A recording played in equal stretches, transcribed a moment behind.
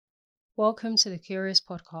Welcome to the Curious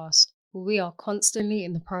Podcast, where we are constantly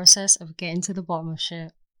in the process of getting to the bottom of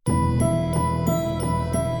shit.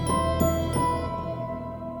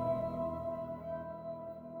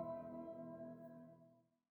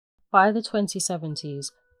 By the 2070s,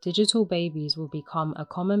 digital babies will become a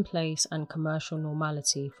commonplace and commercial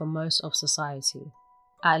normality for most of society.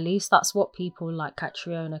 At least that's what people like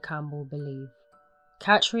Catriona Campbell believe.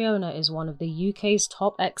 Catriona is one of the UK's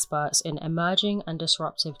top experts in emerging and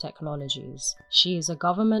disruptive technologies. She is a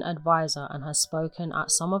government advisor and has spoken at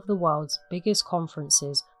some of the world's biggest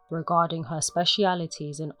conferences regarding her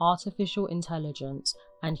specialities in artificial intelligence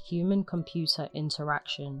and human-computer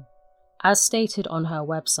interaction. As stated on her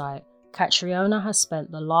website, Catriona has spent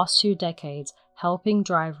the last 2 decades helping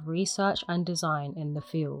drive research and design in the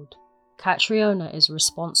field. Catriona is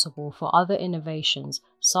responsible for other innovations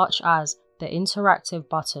such as the interactive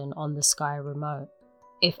button on the Sky Remote.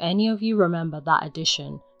 If any of you remember that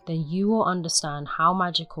addition, then you will understand how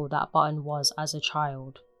magical that button was as a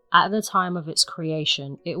child. At the time of its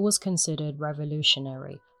creation, it was considered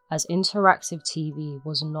revolutionary, as interactive TV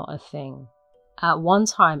was not a thing. At one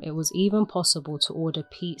time, it was even possible to order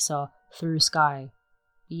pizza through Sky.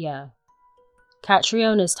 Yeah.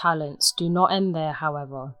 Catriona's talents do not end there,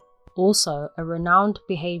 however. Also, a renowned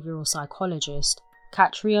behavioral psychologist,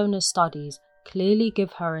 Catriona's studies clearly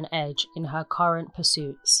give her an edge in her current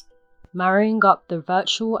pursuits. Marrying up the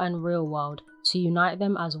virtual and real world to unite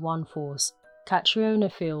them as one force, Catriona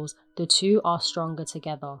feels the two are stronger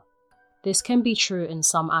together. This can be true in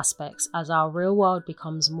some aspects as our real world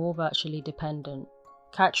becomes more virtually dependent.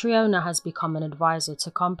 Catriona has become an advisor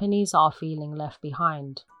to companies that are feeling left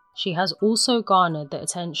behind. She has also garnered the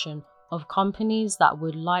attention of companies that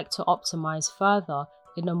would like to optimize further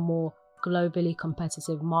in a more globally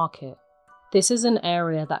competitive market. This is an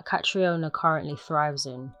area that Catriona currently thrives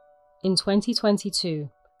in. In 2022,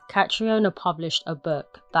 Catriona published a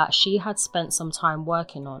book that she had spent some time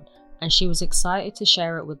working on, and she was excited to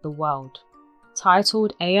share it with the world.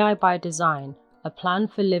 Titled AI by Design, A Plan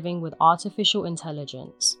for Living with Artificial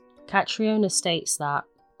Intelligence, Catriona states that,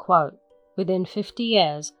 quote, "Within 50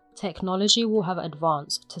 years, technology will have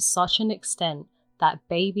advanced to such an extent that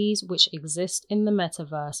babies which exist in the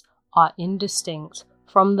metaverse are indistinct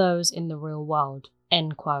from those in the real world,"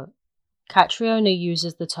 end quote. Catriona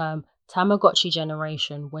uses the term Tamagotchi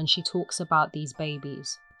generation when she talks about these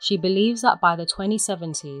babies. She believes that by the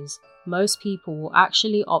 2070s, most people will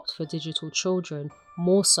actually opt for digital children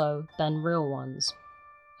more so than real ones.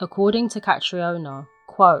 According to Catriona,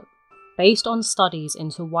 quote, "Based on studies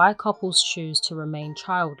into why couples choose to remain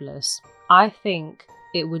childless, I think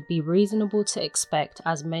it would be reasonable to expect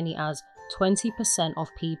as many as 20% of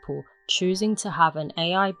people choosing to have an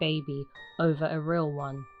AI baby over a real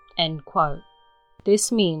one," end quote.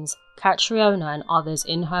 This means Catriona and others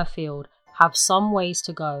in her field have some ways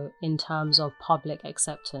to go in terms of public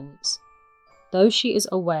acceptance. Though she is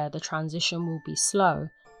aware the transition will be slow,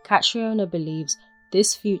 Catriona believes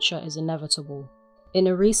this future is inevitable. In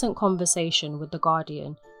a recent conversation with The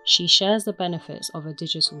Guardian, she shares the benefits of a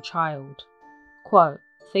digital child. Quote,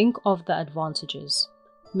 "Think of the advantages.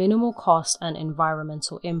 Minimal cost and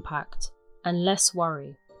environmental impact, and less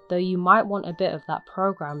worry, though you might want a bit of that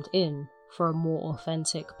programmed in for a more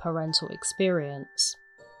authentic parental experience.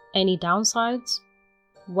 Any downsides?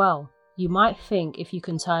 Well, you might think if you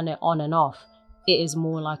can turn it on and off, it is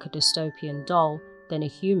more like a dystopian doll than a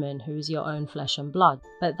human who is your own flesh and blood,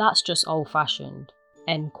 but that's just old-fashioned,"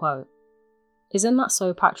 end quote. Isn't that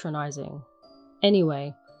so patronizing?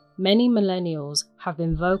 Anyway, many millennials have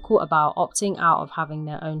been vocal about opting out of having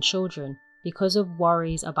their own children because of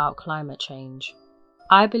worries about climate change.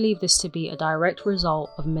 I believe this to be a direct result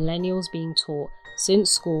of millennials being taught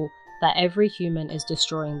since school that every human is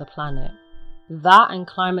destroying the planet. That and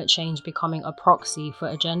climate change becoming a proxy for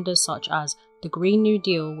agendas such as the Green New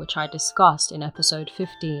Deal, which I discussed in episode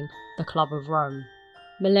 15, The Club of Rome.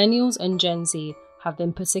 Millennials and Gen Z have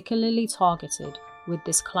been particularly targeted with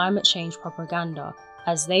this climate change propaganda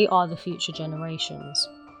as they are the future generations.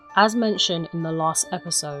 As mentioned in the last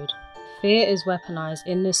episode, fear is weaponized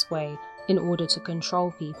in this way in order to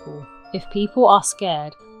control people. If people are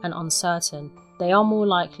scared and uncertain, they are more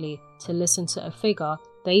likely to listen to a figure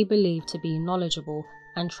they believe to be knowledgeable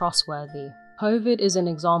and trustworthy. COVID is an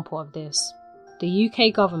example of this. The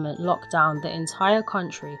UK government locked down the entire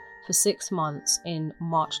country for 6 months in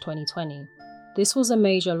March 2020. This was a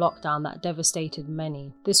major lockdown that devastated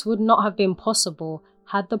many. This would not have been possible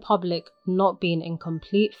had the public not been in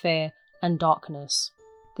complete fear and darkness.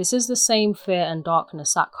 This is the same fear and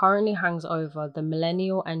darkness that currently hangs over the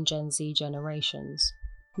millennial and Gen Z generations.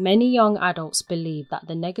 Many young adults believe that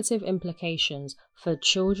the negative implications for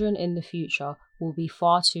children in the future will be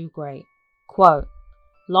far too great. Quote,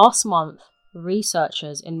 "Last month,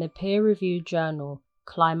 researchers in the peer-reviewed journal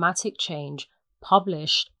Climatic Change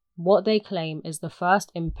published what they claim is the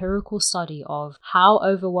first empirical study of how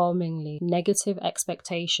overwhelmingly negative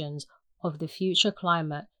expectations of the future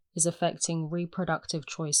climate is affecting reproductive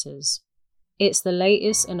choices. It's the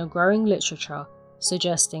latest in a growing literature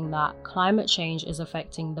suggesting that climate change is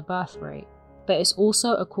affecting the birth rate, but it's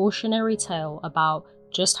also a cautionary tale about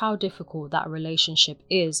just how difficult that relationship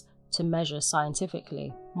is to measure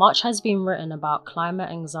scientifically. Much has been written about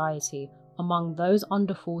climate anxiety among those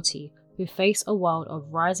under 40 who face a world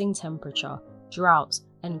of rising temperature, droughts,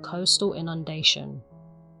 and coastal inundation.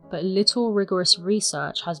 But little rigorous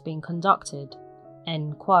research has been conducted."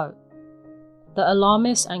 End quote. The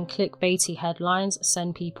alarmist and clickbaity headlines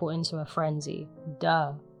send people into a frenzy.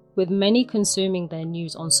 Duh. With many consuming their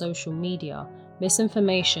news on social media,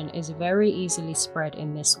 misinformation is very easily spread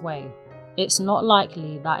in this way. It's not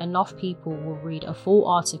likely that enough people will read a full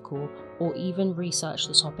article or even research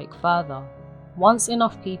the topic further. Once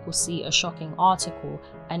enough people see a shocking article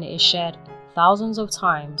and it is shared thousands of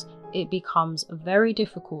times, it becomes very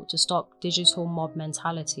difficult to stop digital mob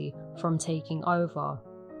mentality from taking over.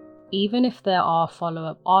 Even if there are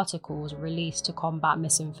follow-up articles released to combat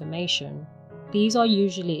misinformation, these are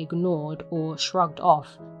usually ignored or shrugged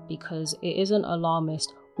off because it isn't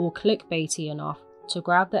alarmist or clickbaity enough to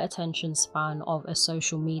grab the attention span of a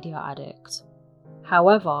social media addict.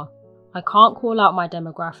 However, I can't call out my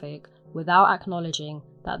demographic without acknowledging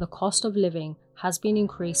that the cost of living has been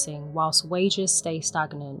increasing whilst wages stay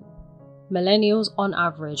stagnant. Millennials on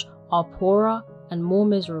average are poorer and more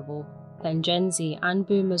miserable than Gen Z and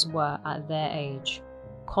Boomers were at their age.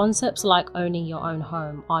 Concepts like owning your own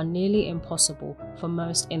home are nearly impossible for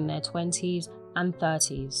most in their 20s and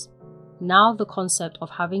 30s. Now the concept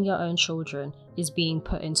of having your own children is being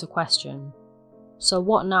put into question. So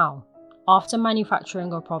what now? After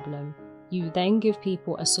manufacturing a problem, you then give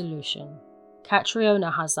people a solution.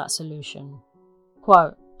 Catriona has that solution.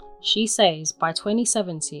 Quote, she says by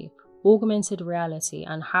 2070, augmented reality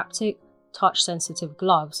and haptic, touch-sensitive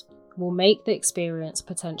gloves will make the experience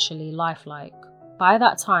potentially lifelike. By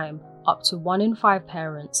that time, up to 1 in 5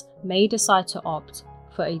 parents may decide to opt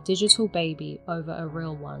for a digital baby over a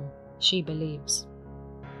real one, she believes.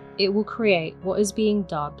 It will create what is being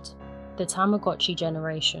dubbed the Tamagotchi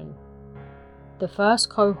generation, the first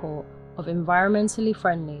cohort of environmentally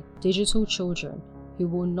friendly digital children who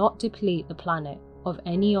will not deplete the planet of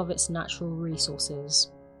any of its natural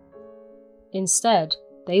resources. Instead,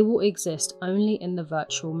 they will exist only in the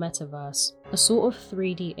virtual metaverse, a sort of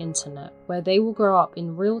 3D internet where they will grow up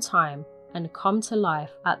in real time and come to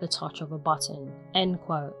life at the touch of a button. End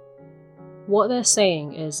quote. What they're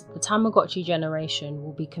saying is the Tamagotchi generation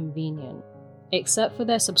will be convenient. Except for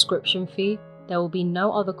their subscription fee, there will be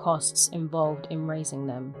no other costs involved in raising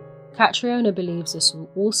them. Catriona believes this will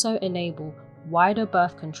also enable wider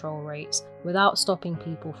birth control rates without stopping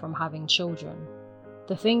people from having children.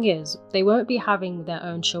 The thing is, they won't be having their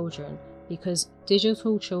own children because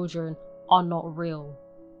digital children are not real.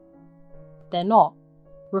 They're not.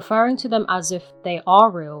 Referring to them as if they are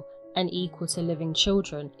real and equal to living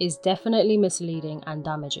children is definitely misleading and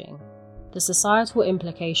damaging. The societal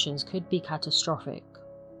implications could be catastrophic.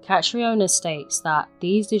 Catriona states that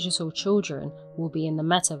these digital children will be in the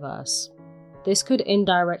metaverse. This could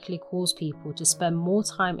indirectly cause people to spend more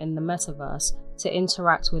time in the metaverse to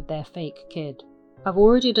interact with their fake kid. I've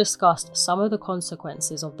already discussed some of the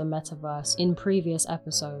consequences of the metaverse in previous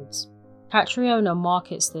episodes. Catriona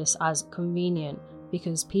markets this as convenient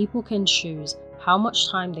because people can choose how much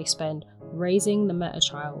time they spend raising the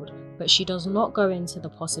meta-child, but she does not go into the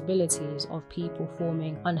possibilities of people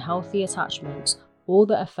forming unhealthy attachments or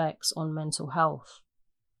the effects on mental health.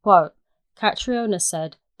 Quote, Catriona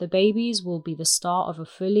said, the babies will be the start of a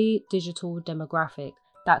fully digital demographic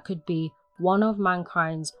that could be one of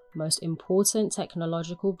mankind's most important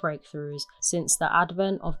technological breakthroughs since the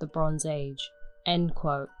advent of the Bronze Age. End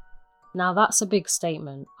quote. Now that's a big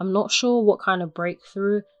statement. I'm not sure what kind of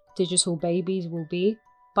breakthrough digital babies will be,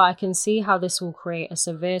 but I can see how this will create a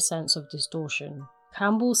severe sense of distortion.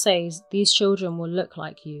 Campbell says these children will look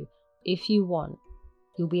like you if you want.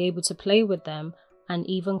 You'll be able to play with them and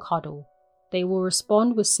even cuddle. They will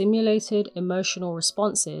respond with simulated emotional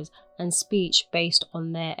responses and speech based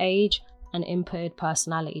on their age and inputted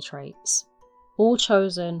personality traits, all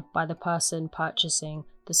chosen by the person purchasing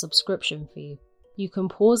the subscription fee. You can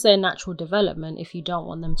pause their natural development if you don't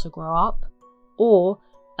want them to grow up, or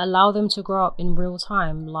allow them to grow up in real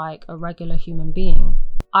time like a regular human being.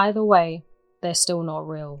 Either way, they're still not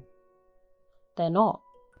real. They're not.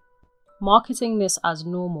 Marketing this as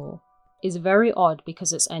normal is very odd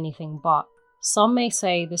because it's anything but. Some may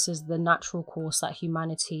say this is the natural course that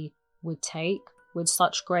humanity would take with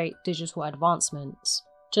such great digital advancements.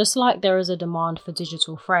 Just like there is a demand for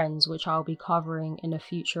digital friends, which I'll be covering in a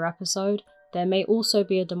future episode, there may also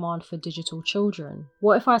be a demand for digital children.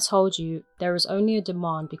 What if I told you there is only a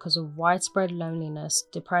demand because of widespread loneliness,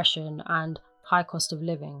 depression, and high cost of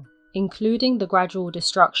living, including the gradual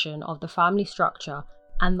destruction of the family structure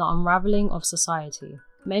and the unraveling of society?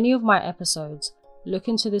 Many of my episodes look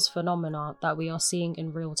into this phenomena that we are seeing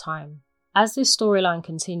in real time. As this storyline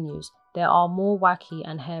continues, there are more wacky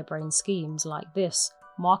and harebrained schemes like this,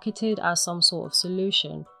 marketed as some sort of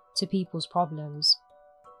solution to people's problems.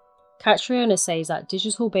 Catriona says that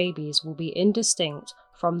digital babies will be indistinct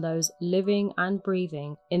from those living and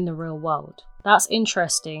breathing in the real world. That's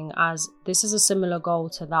interesting, as this is a similar goal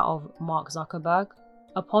to that of Mark Zuckerberg.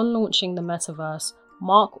 Upon launching the metaverse,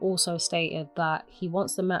 Mark also stated that he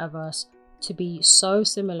wants the metaverse to be so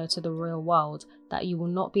similar to the real world that you will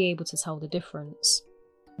not be able to tell the difference.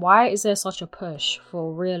 Why is there such a push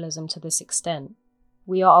for realism to this extent?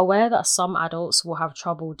 We are aware that some adults will have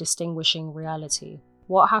trouble distinguishing reality.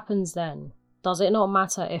 What happens then? Does it not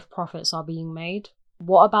matter if profits are being made?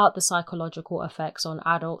 What about the psychological effects on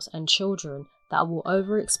adults and children that will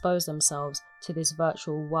overexpose themselves to this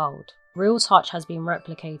virtual world? Real touch has been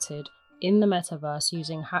replicated in the metaverse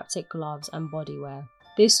using haptic gloves and bodywear.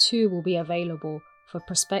 This too will be available for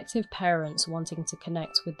prospective parents wanting to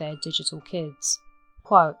connect with their digital kids.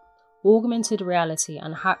 Quote, augmented reality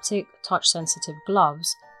and haptic touch-sensitive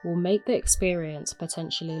gloves will make the experience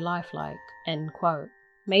potentially lifelike, end quote.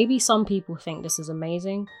 Maybe some people think this is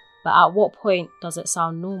amazing, but at what point does it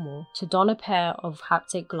sound normal to don a pair of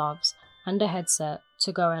haptic gloves and a headset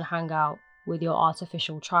to go and hang out with your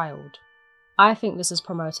artificial child? I think this is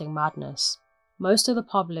promoting madness. Most of the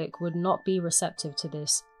public would not be receptive to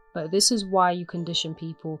this, but this is why you condition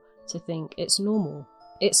people to think it's normal.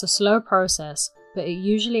 It's a slow process, but it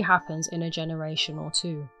usually happens in a generation or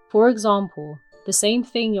two. For example, the same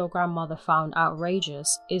thing your grandmother found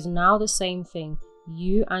outrageous is now the same thing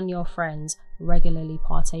you and your friends regularly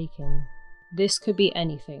partake in. This could be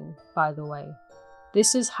anything, by the way.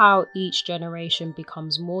 This is how each generation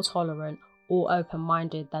becomes more tolerant or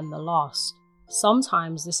open-minded than the last.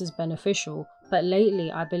 Sometimes this is beneficial, but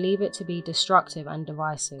lately I believe it to be destructive and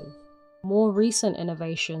divisive. More recent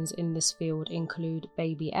innovations in this field include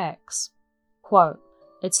Baby X. Quote,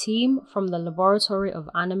 a team from the Laboratory of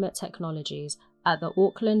Animate Technologies at the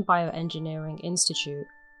Auckland Bioengineering Institute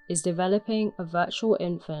is developing a virtual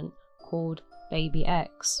infant called Baby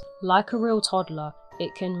X. Like a real toddler,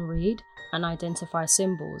 it can read and identify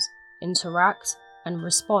symbols, interact and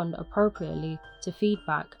respond appropriately to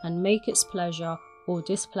feedback, and make its pleasure or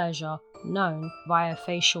displeasure known via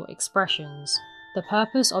facial expressions. The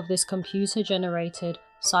purpose of this computer-generated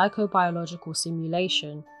psychobiological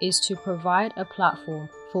simulation is to provide a platform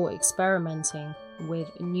for experimenting with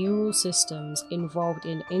neural systems involved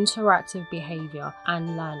in interactive behavior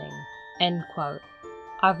and learning, end quote.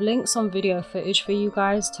 I've linked some video footage for you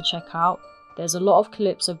guys to check out. There's a lot of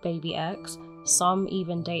clips of Baby X, some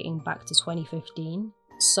even dating back to 2015.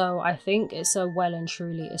 So I think it's a well and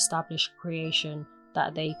truly established creation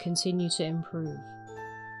that they continue to improve.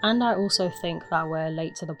 And I also think that we're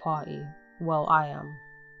late to the party. Well, I am.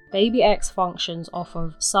 Baby X functions off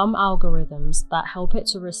of some algorithms that help it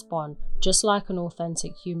to respond just like an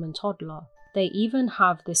authentic human toddler. They even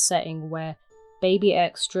have this setting where Baby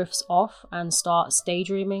X drifts off and starts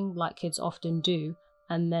daydreaming like kids often do,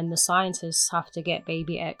 and then the scientists have to get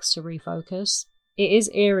Baby X to refocus. It is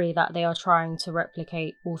eerie that they are trying to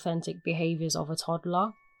replicate authentic behaviors of a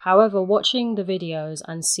toddler. However, watching the videos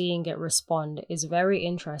and seeing it respond is very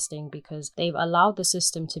interesting because they've allowed the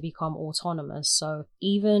system to become autonomous, so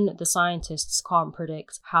even the scientists can't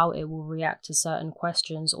predict how it will react to certain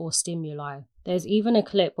questions or stimuli. There's even a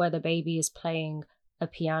clip where the baby is playing a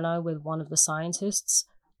piano with one of the scientists,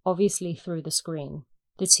 obviously through the screen.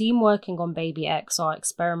 The team working on Baby X are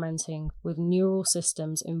experimenting with neural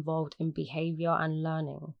systems involved in behavior and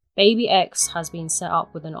learning. Baby X has been set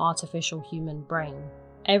up with an artificial human brain.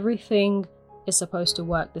 Everything is supposed to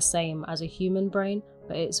work the same as a human brain,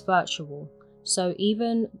 but it's virtual. So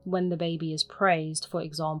even when the baby is praised, for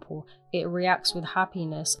example, it reacts with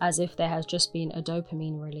happiness as if there has just been a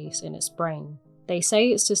dopamine release in its brain. They say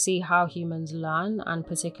it's to see how humans learn, and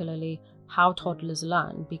particularly how toddlers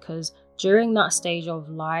learn, because during that stage of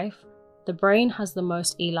life, the brain has the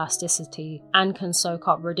most elasticity and can soak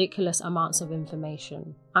up ridiculous amounts of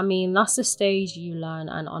information. I mean, that's the stage you learn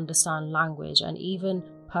and understand language and even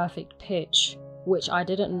perfect pitch, which I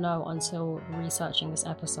didn't know until researching this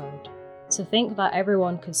episode. To think that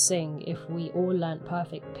everyone could sing if we all learnt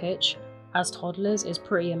perfect pitch as toddlers is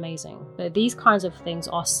pretty amazing. But these kinds of things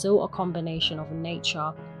are still a combination of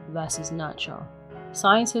nature versus nurture.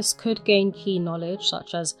 Scientists could gain key knowledge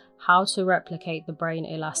such as how to replicate the brain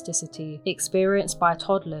elasticity experienced by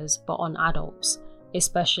toddlers but on adults,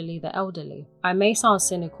 especially the elderly. I may sound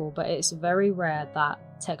cynical, but it's very rare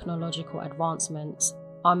that technological advancements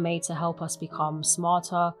are made to help us become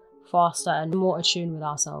smarter, faster, and more attuned with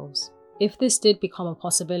ourselves. If this did become a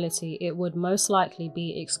possibility, it would most likely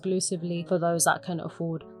be exclusively for those that can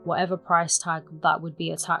afford whatever price tag that would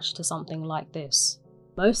be attached to something like this.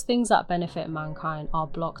 Most things that benefit mankind are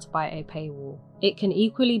blocked by a paywall. It can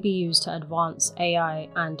equally be used to advance AI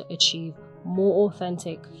and achieve more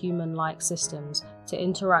authentic human-like systems to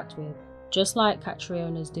interact with, just like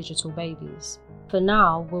Catriona's digital babies. For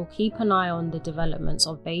now, we'll keep an eye on the developments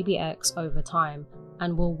of Baby X over time,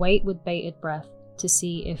 and we'll wait with bated breath to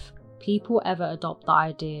see if people ever adopt the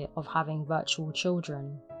idea of having virtual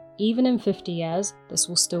children. Even in 50 years, this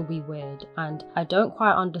will still be weird, and I don't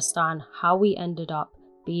quite understand how we ended up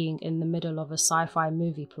being in the middle of a sci-fi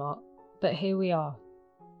movie plot, but here we are.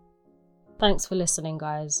 Thanks for listening,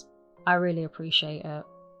 guys. I really appreciate it.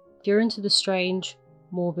 If you're into the strange,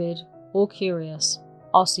 morbid, or curious,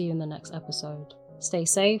 I'll see you in the next episode. Stay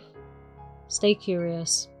safe, stay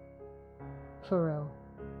curious, for real.